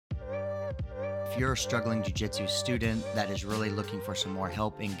If you're a struggling jiu-jitsu student that is really looking for some more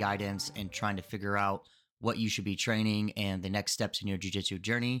help and guidance and trying to figure out what you should be training and the next steps in your jiu-jitsu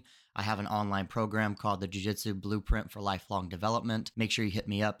journey, I have an online program called the Jiu-Jitsu Blueprint for Lifelong Development. Make sure you hit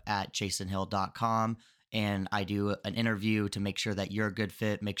me up at jasonhill.com and I do an interview to make sure that you're a good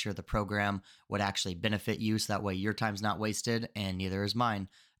fit, make sure the program would actually benefit you so that way your time's not wasted and neither is mine.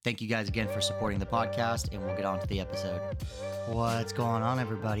 Thank you guys again for supporting the podcast, and we'll get on to the episode. What's going on,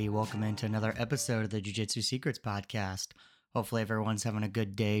 everybody? Welcome into another episode of the Jiu-Jitsu Secrets podcast. Hopefully everyone's having a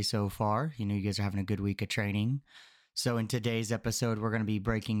good day so far. You guys are having a good week of training. So in today's episode, we're going to be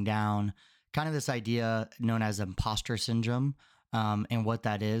breaking down kind of this idea known as imposter syndrome and what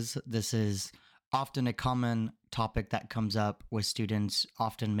that is. This is often a common topic that comes up with students,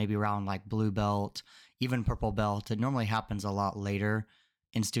 often maybe around like blue belt, even purple belt. It normally happens a lot later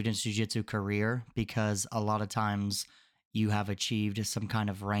in students' jiu-jitsu career because a lot of times you have achieved some kind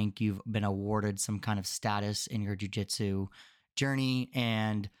of rank, you've been awarded some kind of status in your jiu-jitsu journey,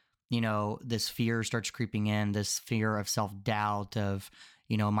 and this fear starts creeping in, this fear of self-doubt of,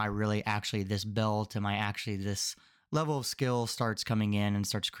 am I really actually this belt? Am I actually this level of skill starts coming in and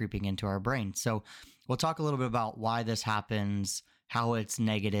starts creeping into our brain. So we'll talk a little bit about why this happens, how it's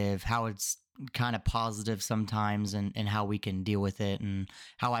negative, how it's kind of positive sometimes, and how we can deal with it, and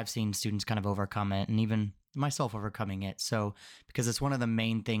how I've seen students kind of overcome it, and even myself overcoming it. So because it's one of the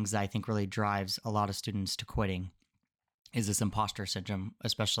main things that I think really drives a lot of students to quitting is this imposter syndrome,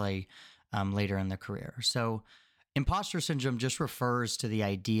 especially later in their career. So imposter syndrome just refers to the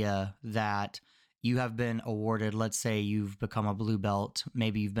idea that you have been awarded, let's say you've become a blue belt,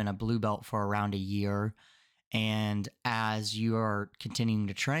 maybe you've been a blue belt for around a year, and as you are continuing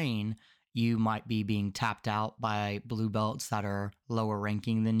to train, you might be being tapped out by blue belts that are lower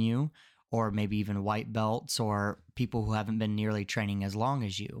ranking than you, or maybe even white belts or people who haven't been nearly training as long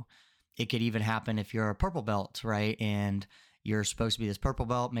as you. It could even happen if you're a purple belt, right? And you're supposed to be this purple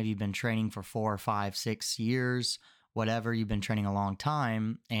belt. Maybe you've been training for 4 or 5, 6 years, whatever. You've been training a long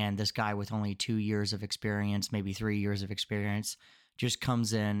time. And this guy with only 2 years of experience, maybe 3 years of experience, just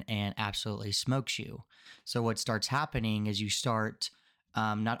comes in and absolutely smokes you. So what starts happening is you start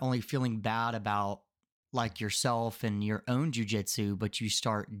not only feeling bad about like yourself and your own jiu-jitsu, but you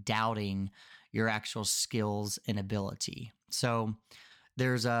start doubting your actual skills and ability. So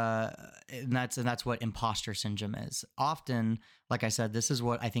there's and that's what imposter syndrome is. Often, like I said, this is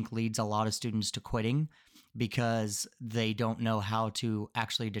what I think leads a lot of students to quitting because they don't know how to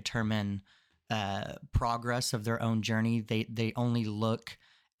actually determine progress of their own journey. They only look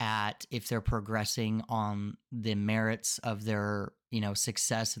at if they're progressing on the merits of their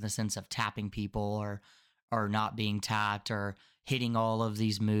success in the sense of tapping people or not being tapped or hitting all of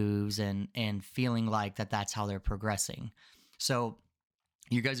these moves and feeling like that's how they're progressing. So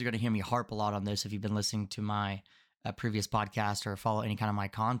you guys are going to hear me harp a lot on this if you've been listening to my previous podcast or follow any kind of my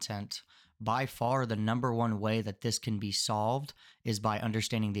content. By far, the number one way that this can be solved is by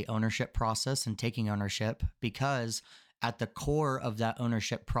understanding the ownership process and taking ownership, because at the core of that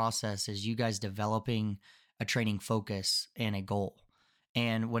ownership process is you guys developing a training focus and a goal.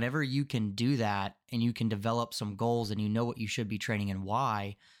 And whenever you can do that and you can develop some goals and you know what you should be training and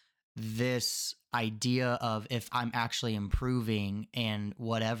why, this idea of if I'm actually improving and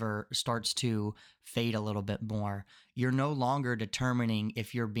whatever starts to fade a little bit more. You're no longer determining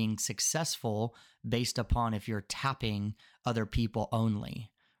if you're being successful based upon if you're tapping other people only,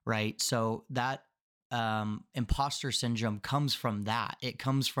 right? So that imposter syndrome comes from that. It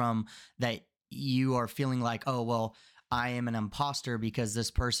comes from that you are feeling like, oh, well, I am an imposter because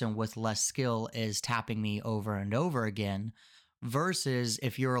this person with less skill is tapping me over and over again, versus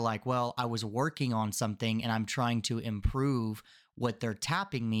if you're like, well, I was working on something and I'm trying to improve what they're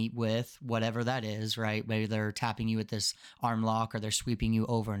tapping me with, whatever that is, right? Maybe they're tapping you with this arm lock or they're sweeping you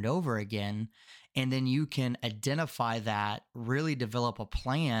over and over again. And then you can identify that, really develop a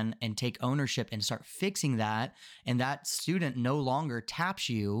plan and take ownership and start fixing that. And that student no longer taps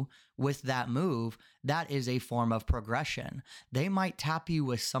you with that move. That is a form of progression. They might tap you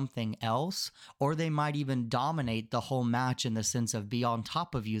with something else, or they might even dominate the whole match in the sense of be on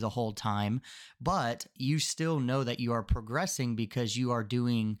top of you the whole time. But you still know that you are progressing because you are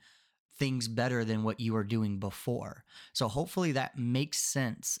doing things better than what you were doing before. So hopefully that makes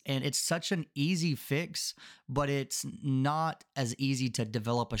sense. And it's such an easy fix, but it's not as easy to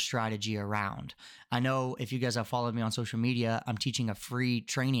develop a strategy around. I know if you guys have followed me on social media, I'm teaching a free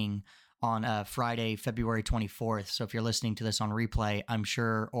training on Friday, February 24th. So if you're listening to this on replay, I'm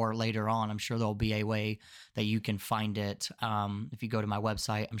sure, or later on, I'm sure there'll be a way that you can find it. If you go to my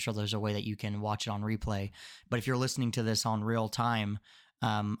website, I'm sure there's a way that you can watch it on replay. But if you're listening to this on real time,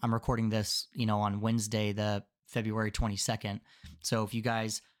 I'm recording this, on Wednesday, the February 22nd. So if you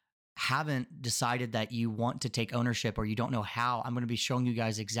guys haven't decided that you want to take ownership or you don't know how, I'm going to be showing you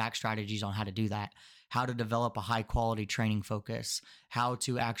guys exact strategies on how to do that, how to develop a high quality training focus, how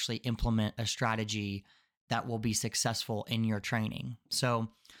to actually implement a strategy that will be successful in your training. So,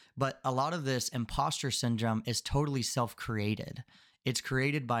 but a lot of this imposter syndrome is totally self created. It's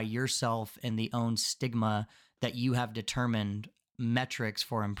created by yourself and the own stigma that you have determined metrics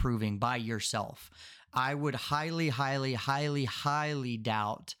for improving by yourself. I would highly, highly, highly, highly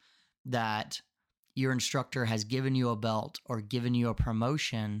doubt that your instructor has given you a belt or given you a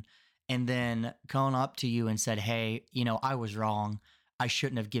promotion and then gone up to you and said, hey, I was wrong. I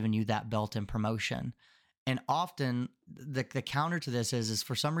shouldn't have given you that belt and promotion. And often the counter to this is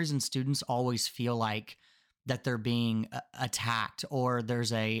for some reason, students always feel like that they're being attacked or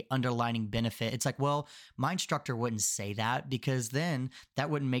there's a underlining benefit. It's like, well, my instructor wouldn't say that because then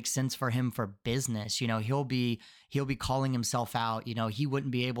that wouldn't make sense for him for business. He'll be calling himself out. He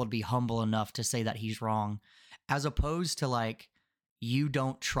wouldn't be able to be humble enough to say that he's wrong, as opposed to like, you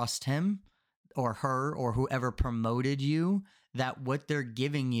don't trust him or her or whoever promoted you, that what they're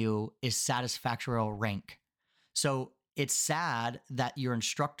giving you is satisfactorial rank. So it's sad that your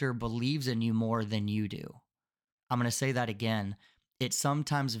instructor believes in you more than you do. I'm going to say that again. It's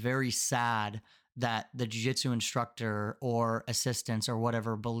sometimes very sad that the jiu-jitsu instructor or assistants or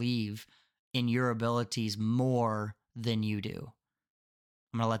whatever believe in your abilities more than you do.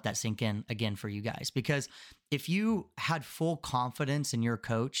 I'm going to let that sink in again for you guys, because if you had full confidence in your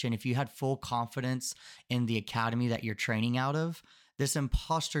coach and if you had full confidence in the academy that you're training out of, this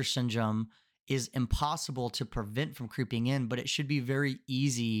imposter syndrome is impossible to prevent from creeping in, but it should be very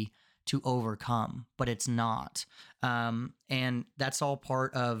easy to overcome, but it's not. And that's all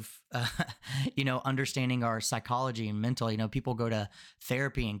part of, understanding our psychology and mental. People go to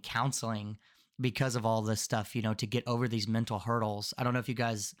therapy and counseling because of all this stuff, to get over these mental hurdles. I don't know if you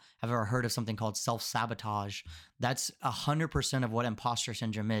guys have ever heard of something called self-sabotage. That's 100% of what imposter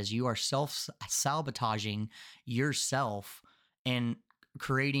syndrome is. You are self-sabotaging yourself and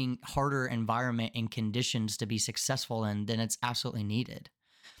creating harder environment and conditions to be successful in than it's absolutely needed.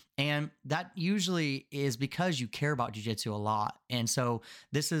 And that usually is because you care about jiu-jitsu a lot. And so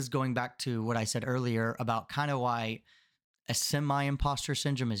this is going back to what I said earlier about kind of why a semi-imposter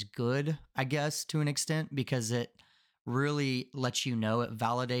syndrome is good, I guess, to an extent, because it really lets you know, it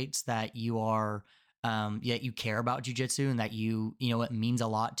validates that you are, you care about jiu-jitsu and that it means a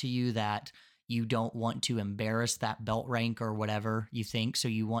lot to you, that you don't want to embarrass that belt rank or whatever you think, so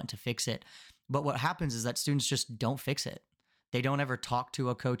you want to fix it. But what happens is that students just don't fix it. They don't ever talk to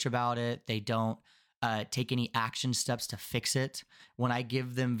a coach about it. They don't take any action steps to fix it. When I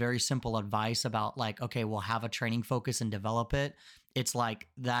give them very simple advice about like, okay, we'll have a training focus and develop it, it's like,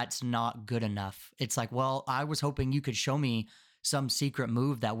 that's not good enough. It's like, well, I was hoping you could show me some secret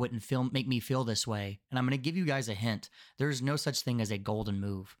move that wouldn't make me feel this way. And I'm going to give you guys a hint. There's no such thing as a golden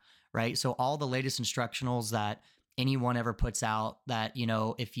move, right? So all the latest instructionals that anyone ever puts out, that,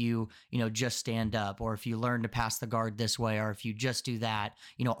 if you just stand up, or if you learn to pass the guard this way, or if you just do that,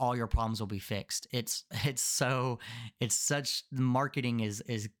 all your problems will be fixed. It's such, marketing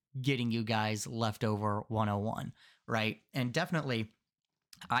is getting you guys leftover 101, right? And definitely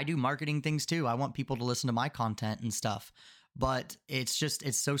I do marketing things too. I want people to listen to my content and stuff, but it's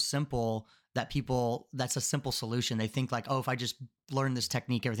so simple that that's a simple solution. They think like, oh, if I just learn this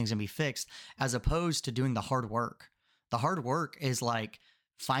technique, everything's gonna be fixed, as opposed to doing the hard work. The hard work is like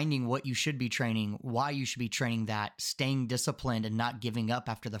finding what you should be training, why you should be training that, staying disciplined and not giving up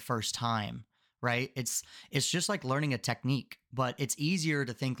after the first time, right? It's just like learning a technique, but it's easier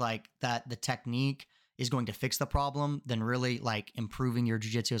to think like that the technique is going to fix the problem than really like improving your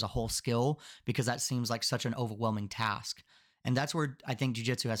jiu-jitsu as a whole skill, because that seems like such an overwhelming task. And that's where I think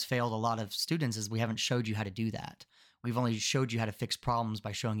jiu-jitsu has failed a lot of students, is we haven't showed you how to do that. We've only showed you how to fix problems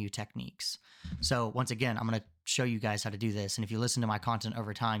by showing you techniques. So once again, I'm going to show you guys how to do this. And if you listen to my content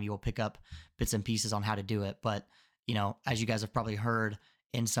over time, you will pick up bits and pieces on how to do it. But, as you guys have probably heard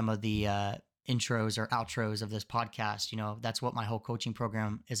in some of the intros or outros of this podcast, that's what my whole coaching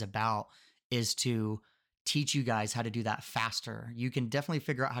program is about, is to teach you guys how to do that faster. You can definitely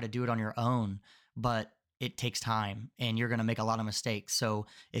figure out how to do it on your own, but it takes time and you're going to make a lot of mistakes. So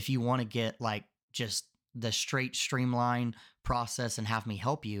if you want to get like just the straight streamline process and have me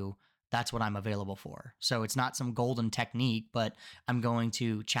help you, that's what I'm available for. So it's not some golden technique, but I'm going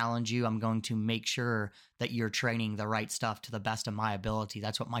to challenge you. I'm going to make sure that you're training the right stuff to the best of my ability.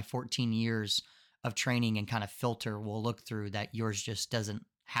 That's what my 14 years of training and kind of filter will look through, that yours just doesn't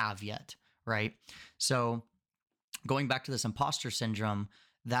have yet, right? So Going back to this imposter syndrome,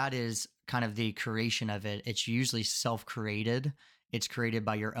 that is kind of the creation of it. It's usually self created, it's created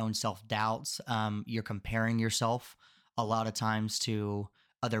by your own self doubts. You're comparing yourself a lot of times to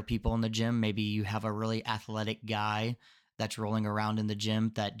other people in the gym. Maybe you have a really athletic guy that's rolling around in the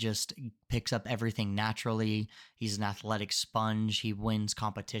gym that just picks up everything naturally. He's an athletic sponge. He wins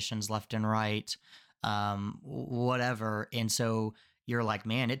competitions left and right, whatever. And so you're like,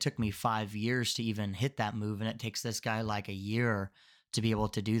 man, it took me 5 years to even hit that move, and it takes this guy like a year to be able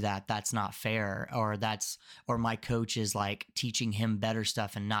to do that. That's not fair. Or my coach is like teaching him better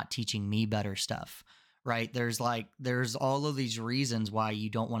stuff and not teaching me better stuff. Right. There's all of these reasons why you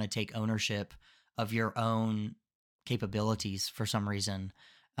don't want to take ownership of your own capabilities for some reason.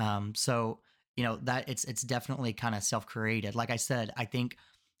 So, that it's definitely kind of self created. Like I said, I think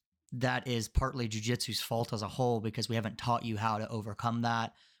that is partly jujitsu's fault as a whole because we haven't taught you how to overcome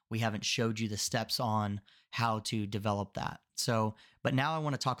that. We haven't showed you the steps on how to develop that. So, but now I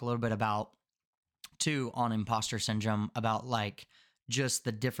want to talk a little bit about too on imposter syndrome, about like just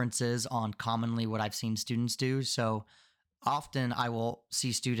the differences on commonly what I've seen students do. So often I will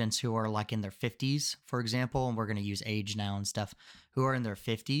see students who are like in their 50s, for example, and we're going to use age now and stuff, who are in their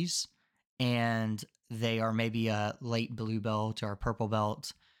 50s and they are maybe a late blue belt or a purple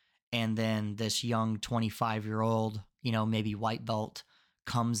belt, and then this young 25-year-old, maybe white belt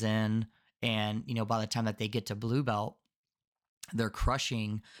comes in, and by the time that they get to blue belt, they're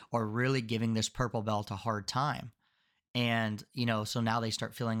crushing or really giving this purple belt a hard time. And so now they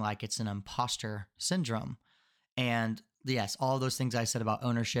start feeling like it's an imposter syndrome. And yes, all those things I said about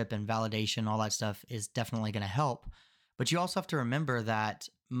ownership and validation, all that stuff is definitely going to help. But you also have to remember that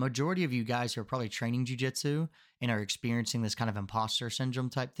majority of you guys who are probably training jujitsu and are experiencing this kind of imposter syndrome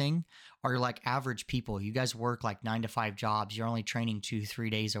type thing are like average people. You guys work like 9 to 5 jobs. You're only training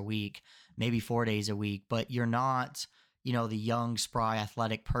 2-3 days a week, maybe 4 days a week, but you're not, the young, spry,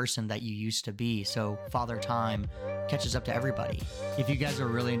 athletic person that you used to be. So father time catches up to everybody. If you guys are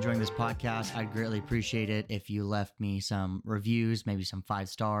really enjoying this podcast, I'd greatly appreciate it if you left me some reviews, maybe some 5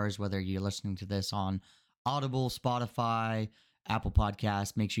 stars, whether you're listening to this on Audible, Spotify, Apple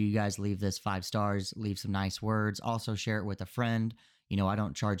Podcasts. Make sure you guys leave this 5 stars, leave some nice words. Also share it with a friend. I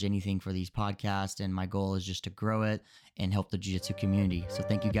don't charge anything for these podcasts, and my goal is just to grow it and help the jiu-jitsu community. So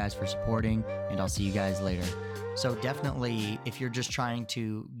thank you guys for supporting, and I'll see you guys later. So definitely, if you're just trying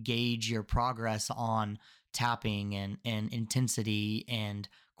to gauge your progress on tapping and intensity and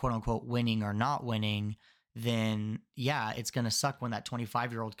quote unquote winning or not winning, then yeah, it's going to suck when that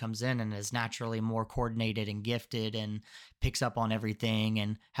 25-year-old comes in and is naturally more coordinated and gifted and picks up on everything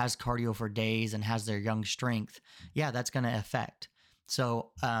and has cardio for days and has their young strength. Yeah, that's going to affect.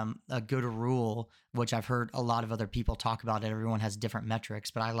 So a good rule, which I've heard a lot of other people talk about it, everyone has different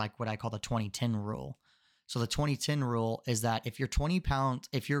metrics, but I like what I call the 20-10 rule. So the 20-10 rule is that if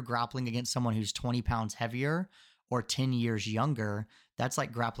you're grappling against someone who's 20 pounds heavier or 10 years younger, that's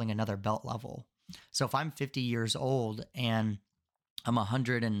like grappling another belt level. So if I'm 50 years old and I'm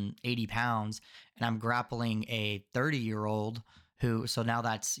 180 pounds and I'm grappling a 30-year-old so now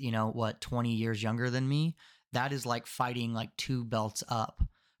that's, 20 years younger than me, that is like fighting like 2 belts up.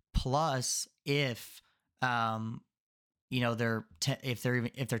 Plus, if if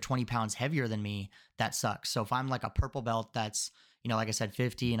they're 20 pounds heavier than me, that sucks. So if I'm like a purple belt that's, like I said,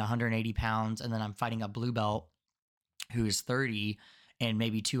 50 and 180 pounds, and then I'm fighting a blue belt who's 30 and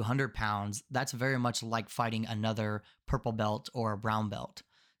maybe 200 pounds, that's very much like fighting another purple belt or a brown belt.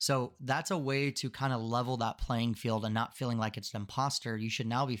 So that's a way to kind of level that playing field and not feeling like it's an imposter. You should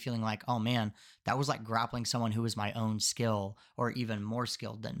now be feeling like, oh man, that was like grappling someone who is my own skill or even more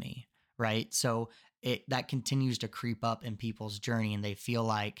skilled than me, right? So that continues to creep up in people's journey, and they feel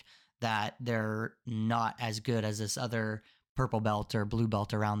like that they're not as good as this other purple belt or blue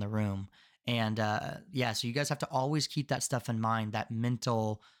belt around the room. And so you guys have to always keep that stuff in mind, that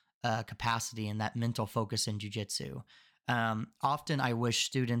mental capacity and that mental focus in jiu-jitsu. Often I wish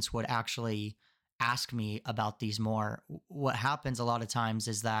students would actually ask me about these more. What happens a lot of times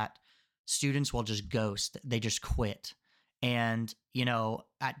is that students will just ghost. They just quit. And,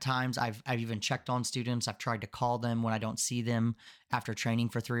 at times I've even checked on students. I've tried to call them when I don't see them after training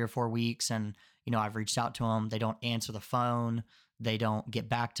for 3 or 4 weeks. And, I've reached out to them. They don't answer the phone. They don't get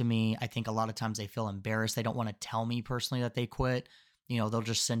back to me. I think a lot of times they feel embarrassed. They don't want to tell me personally that they quit. They'll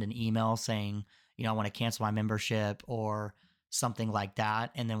just send an email saying, I want to cancel my membership or something like that.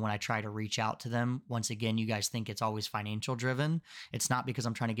 And then when I try to reach out to them, once again, you guys think it's always financial driven. It's not, because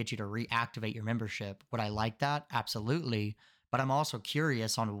I'm trying to get you to reactivate your membership. Would I like that? Absolutely. But I'm also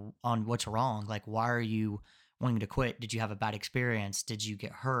curious on what's wrong. Like, why are you wanting to quit? Did you have a bad experience? Did you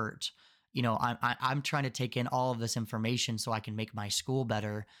get hurt? I'm trying to take in all of this information so I can make my school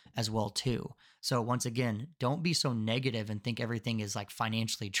better as well too. So once again, don't be so negative and think everything is like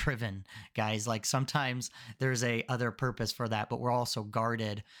financially driven, guys. Like sometimes there's a other purpose for that, but we're also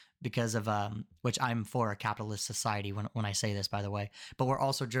guarded because of which I'm for a capitalist society when I say this, by the way, but we're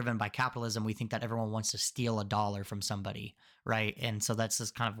also driven by capitalism. We think that everyone wants to steal a dollar from somebody, right? And so that's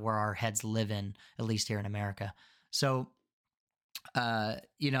just kind of where our heads live in, at least here in America. So but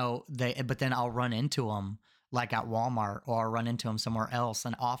then I'll run into them like at Walmart, or I'll run into them somewhere else.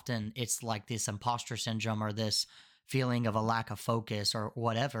 And often it's like this imposter syndrome or this feeling of a lack of focus or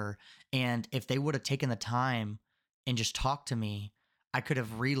whatever. And if they would have taken the time and just talked to me, I could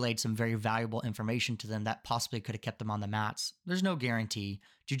have relayed some very valuable information to them that possibly could have kept them on the mats. There's no guarantee.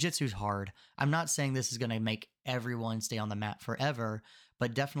 Jiu-jitsu's hard. I'm not saying this is going to make everyone stay on the mat forever,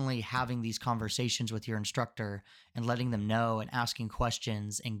 but definitely having these conversations with your instructor and letting them know and asking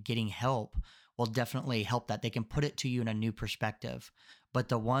questions and getting help will definitely help that. They can put it to you in a new perspective. But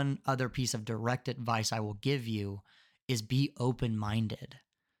the one other piece of direct advice I will give you is be open-minded.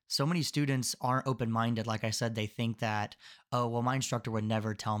 So many students aren't open-minded. Like I said, they think that, oh, well, my instructor would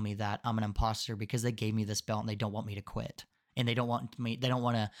never tell me that I'm an imposter because they gave me this belt and they don't want me to quit. And they don't want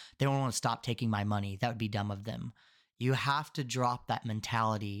to stop taking my money. That would be dumb of them. You have to drop that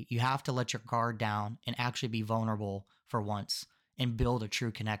mentality. You have to let your guard down and actually be vulnerable for once and build a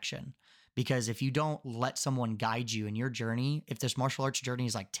true connection. Because if you don't let someone guide you in your journey, if this martial arts journey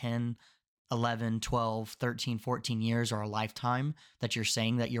is like 10, 11, 12, 13, 14 years or a lifetime that you're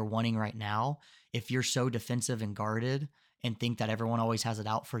saying that you're wanting right now, if you're so defensive and guarded and think that everyone always has it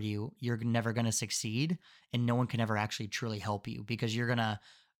out for you, you're never going to succeed and no one can ever actually truly help you because you're going to,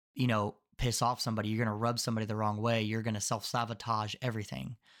 piss off somebody. You're going to rub somebody the wrong way. You're going to self-sabotage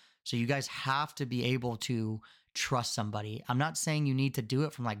everything. So you guys have to be able to trust somebody. I'm not saying you need to do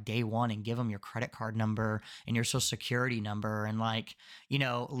it from like day one and give them your credit card number and your social security number and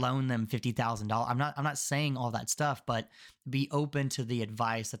loan them $50,000. I'm not saying all that stuff, but be open to the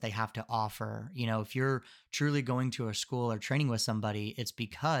advice that they have to offer. If you're truly going to a school or training with somebody, it's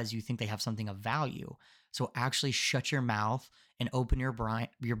because you think they have something of value. So actually shut your mouth and open your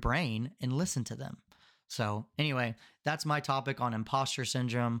brain and listen to them. So anyway, that's my topic on imposter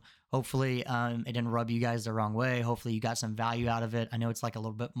syndrome. Hopefully it didn't rub you guys the wrong way. Hopefully you got some value out of it. I know it's like a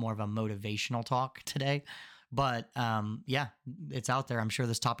little bit more of a motivational talk today, but yeah, it's out there. I'm sure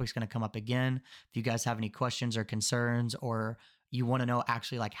this topic's going to come up again. If you guys have any questions or concerns, or you want to know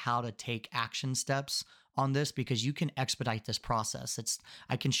actually like how to take action steps on this, because you can expedite this process.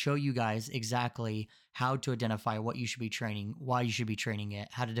 I can show you guys exactly how to identify what you should be training, why you should be training it,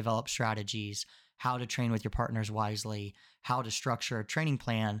 how to develop strategies, how to train with your partners wisely, how to structure a training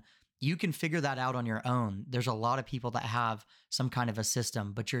plan. You can figure that out on your own. There's a lot of people that have some kind of a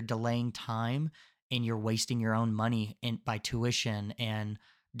system, but you're delaying time and you're wasting your own money by tuition and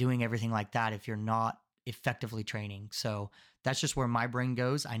doing everything like that if you're not effectively training. So that's just where my brain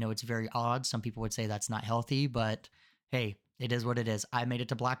goes. I know it's very odd. Some people would say that's not healthy, but hey, it is what it is. I made it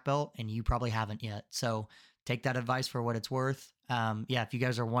to black belt and you probably haven't yet. So take that advice for what it's worth. If you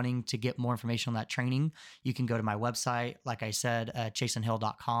guys are wanting to get more information on that training, you can go to my website, like I said,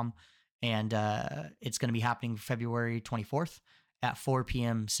 chasenhill.com. And it's going to be happening February 24th at 4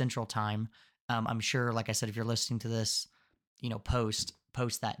 p.m. Central Time. I'm sure, like I said, if you're listening to this,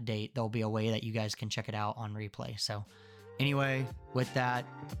 post that date, there'll be a way that you guys can check it out on replay. So anyway, with that,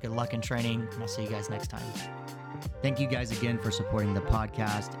 good luck in training, and I'll see you guys next time. Thank you guys again for supporting the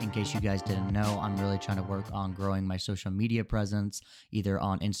podcast. In case you guys didn't know, I'm really trying to work on growing my social media presence, either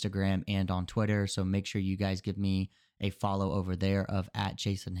on Instagram and on Twitter. So make sure you guys give me a follow over there of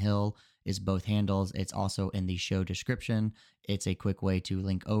 @ChasenHill is both handles. It's also in the show description. It's a quick way to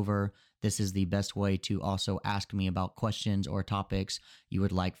link over. This is the best way to also ask me about questions or topics you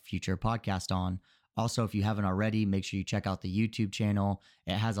would like future podcast on. Also, if you haven't already, make sure you check out the YouTube channel.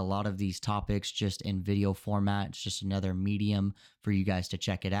 It has a lot of these topics just in video format. It's just another medium for you guys to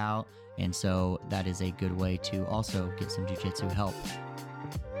check it out. And so that is a good way to also get some jiu-jitsu help.